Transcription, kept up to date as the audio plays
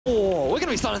We're going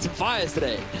to be starting some fires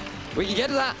today. We can get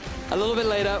to that a little bit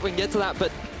later. We can get to that, but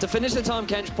to finish the time,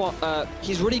 Kench,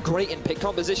 he's really great in pick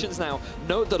compositions now.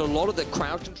 Note that a lot of the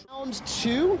crowd control. Round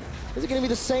 2, is it going to be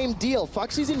the same deal?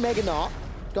 Foxy's in Mega Gnar,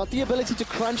 got the ability to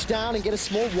crunch down and get a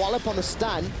small wallop on the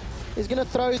stun. He's going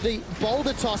to throw the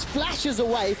boulder toss, flashes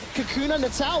away, Cocoon on the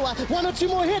tower, 1 or 2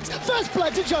 more hits, first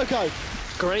blood to Joko.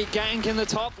 Great gank in the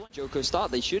top. Joko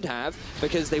start they should have,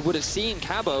 because they would have seen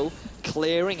Cabo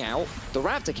clearing out the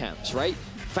Raptor camps, right?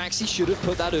 Faxi should have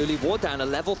put that early ward down. A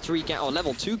level 3 gank or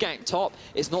level 2 gank top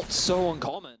is not so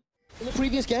uncommon. In the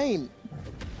previous game,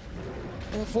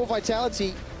 for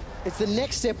Vitality, it's the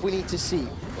next step we need to see.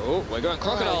 Oh, we're going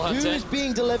crocodile hunting. Who's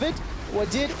being delivered? What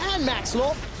did? And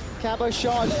Maxlaw. Cabo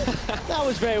shot. That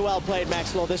was very well played,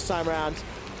 Maxlaw, this time around.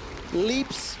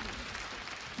 Leaps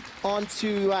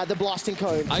onto the blasting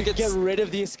cone to get rid of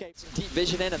the escape. Deep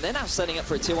vision in, and they're now setting up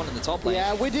for a tier 1 in the top lane.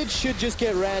 Yeah, Widid should just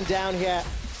get ran down here.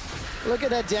 Look at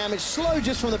that damage, slow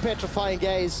just from the petrifying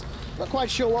gaze. Not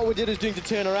quite sure what Widid is doing to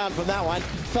turn around from that one.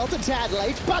 Felt a tad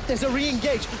late, but there's a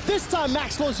re-engage. This time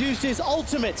Maxlaw's used his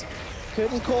ultimate.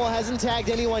 Curtain Call hasn't tagged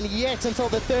anyone yet until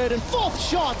the 3rd and 4th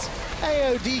shot.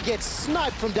 AOD gets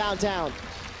sniped from downtown.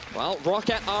 Well,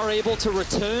 Roccat are able to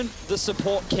return the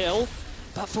support kill,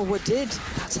 but for Widid,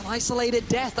 that's an isolated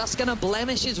death. That's going to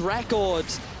blemish his record,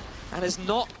 and is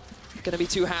not going to be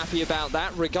too happy about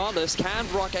that. Regardless, can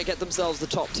Roccat get themselves the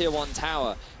top tier 1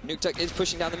 tower? Nukeduck is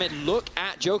pushing down the mid. Look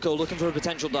at Joko looking for a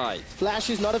potential dive. Flash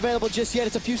is not available just yet.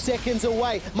 It's a few seconds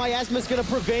away. Miasma's going to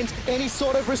prevent any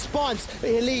sort of response.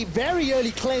 Very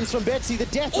early cleanse from Betsy. The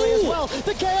death ray as well.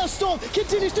 The Chaos Storm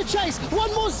continues to chase.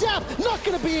 One more zap. Not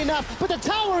going to be enough. But the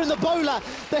tower and the bowler,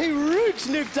 they root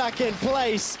Nukeduck in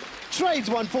place. Trades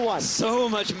 1 for 1. So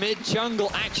much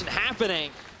mid-jungle action happening.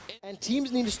 And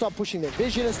teams need to stop pushing their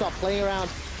vision and start playing around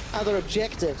other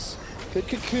objectives. Good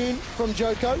cocoon from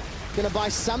Joko. Gonna buy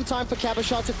some time for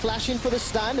Cabashot to flash in for the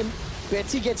stun, and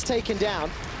Betsy gets taken down.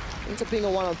 Ends up being a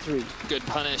 1-on-3. Good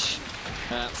punish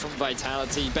from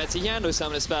Vitality. Betsy handles some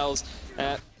of the spells.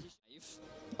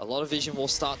 A lot of vision will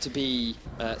start to be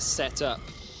set up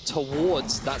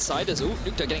towards that side as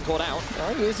Nukeduck getting caught out.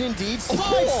 Oh, he is indeed.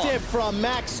 Sidestep from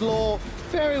Maxlaw.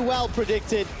 Very well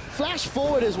predicted. Flash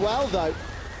forward as well, though.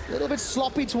 A little bit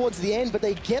sloppy towards the end, but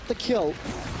they get the kill.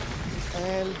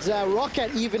 And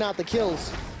Roccat even out the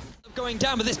kills. Going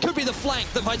down, but this could be the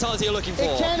flank that Vitality are looking for.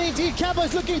 It can indeed.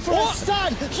 Cabo's looking for a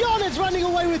stun. Yoned's running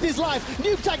away with his life.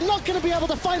 Nukeduck not going to be able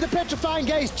to find the petrifying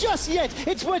gaze just yet.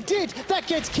 It's Widid that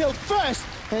gets killed first,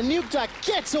 and Nukeduck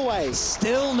gets away.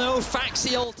 Still no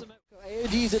Faxi ultimate.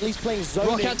 AOD's at least playing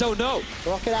zoning. Roccat don't know.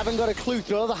 Roccat haven't got a clue.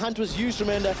 Through all the hunt was used,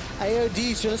 remember.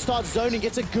 AOD's going to start zoning,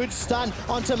 gets a good stun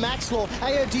onto Maxlaw.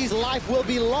 AOD's life will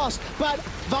be lost, but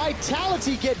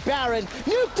Vitality get Baron.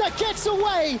 Nukeduck gets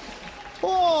away.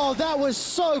 Oh, that was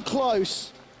so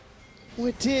close.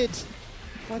 We did.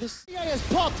 The CA has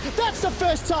popped. That's the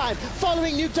first time.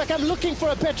 Following Nukeduck, I'm looking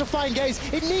for a petrifying gaze.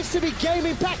 It needs to be game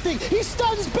impacting. He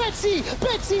stuns Betsy.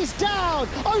 Betsy's down.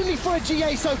 Only for a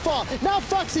GA so far. Now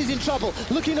Foxy's in trouble.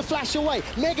 Looking to flash away.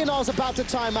 Mega Gnar's about to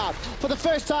time out. For the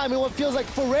first time in what feels like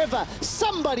forever,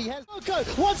 somebody has... Joko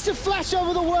wants to flash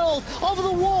over the world, over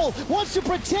the wall. Wants to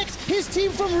protect his team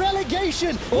from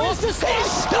relegation. Where's the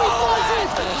smash? He does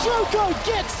it. Joko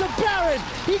gets the Baron.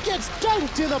 He gets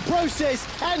dunked in the process.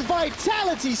 And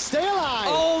Vitality stay alive.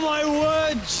 Oh my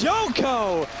word,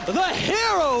 Joko, the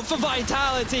hero for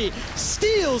Vitality,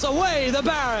 steals away the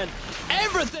Baron.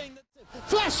 Everything.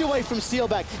 Flash away from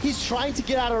Steelback. He's trying to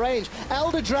get out of range.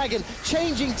 Elder Dragon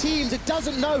changing teams. It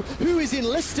doesn't know who is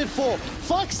enlisted for.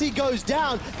 Foxy goes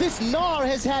down. This Gnar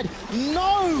has had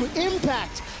no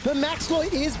impact. But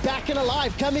Maxlaw is back and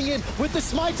alive, coming in with the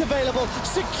smite available,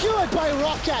 secured by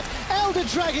Roccat. Elder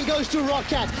Dragon goes to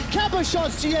Roccat.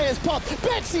 Cabochon's GA has popped.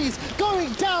 Betsy's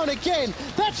going down again.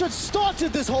 That's what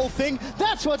started this whole thing.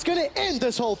 That's what's going to end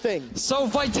this whole thing. So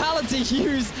Vitality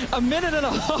use a minute and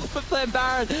a half of their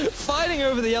Baron, fighting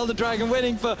over the Elder Dragon,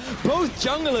 waiting for both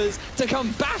junglers to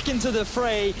come back into the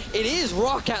fray. It is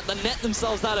Roccat that net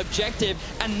themselves that objective,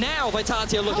 and now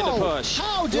Vitality are looking to push.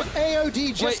 How did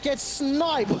AOD just get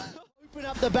sniped? Open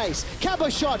up the base.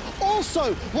 Caboshot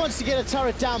also wants to get a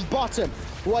turret down bottom.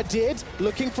 What did?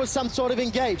 Looking for some sort of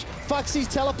engage. Foxy's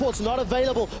teleport's not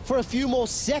available for a few more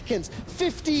seconds.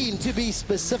 15 to be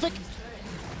specific.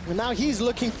 And now he's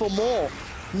looking for more.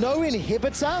 No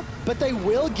inhibitor, but they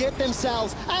will get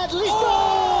themselves at least...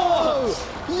 Oh!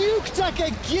 Nukeduck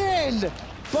again!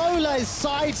 Bola's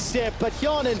sidestep, but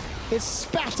Hyonin is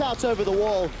spat out over the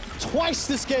wall. Twice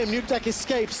this game, Nukeduck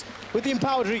escapes with the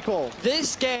empowered recall.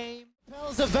 This game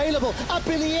Available up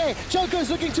in the air. Joko's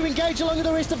looking to engage along with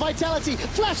the rest of Vitality.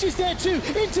 Flash is there too.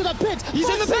 Into the pit. He's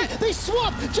in the pit. They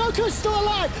swap. Joko's still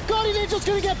alive. Guardian Angel's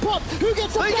going to get popped. Who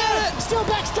gets the Baron? Still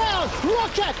backs down.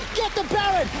 Roccat get the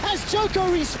Baron as Joko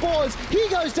respawns. He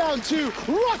goes down too.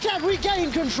 Roccat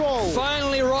regain control.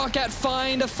 Finally, Roccat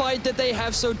find a fight that they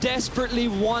have so desperately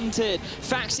wanted.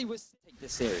 Faxi was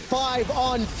this series.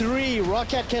 5-on-3.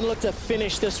 Roccat can look to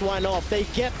finish this one off. They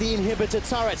get the inhibitor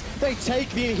turret. They take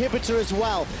the inhibitor as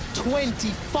well.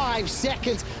 25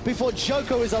 seconds before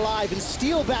Joko is alive, and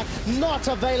Steelback not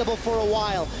available for a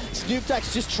while.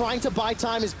 Snoopdak's just trying to buy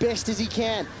time as best as he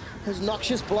can. Those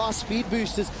Noxious Blast speed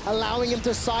boosters allowing him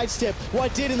to sidestep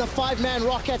what did in the 5-man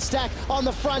Roccat stack on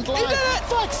the front line.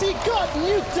 Foxy got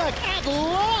Nukeduck at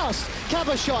last.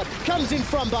 Cover shot comes in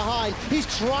from behind. He's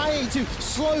trying to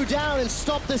slow down and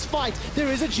stop this fight. There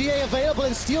is a GA available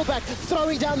in Steelback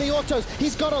throwing down the autos.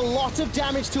 He's got a lot of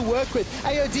damage to work with.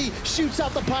 AOD shoots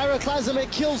out the Pyroclasm.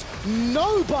 It kills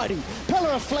nobody. Pillar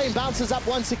of Flame bounces up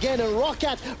once again, and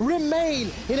Roccat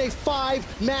remain in a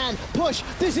 5-man push.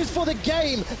 This is for the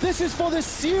game. This is for the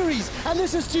series, and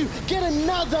this is to get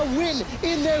another win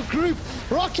in their group.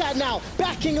 Roccat now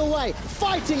backing away,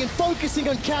 fighting and focusing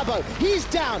on Cabo. He's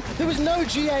down. There was no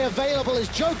GA available as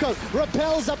Joko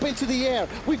rappels up into the air.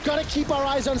 We've got to keep our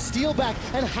eyes on Steelback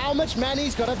and how much mana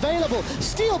he's got available.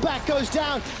 Steelback goes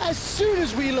down as soon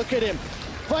as we look at him.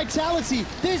 Vitality,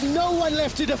 there's no one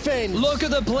left to defend. Look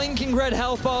at the blinking red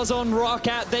health bars on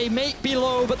Roccat. They may be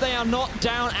low, but they are not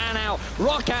down and out.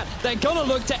 Roccat, they're gonna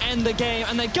look to end the game,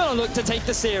 and they're gonna look to take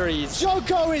the series.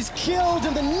 Joko is killed,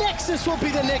 and the Nexus will be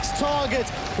the next target.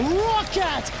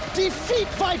 Roccat defeat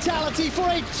Vitality for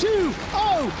a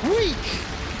 2-0 week.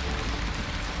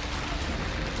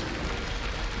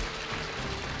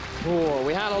 Oh,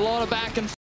 we had a lot of back and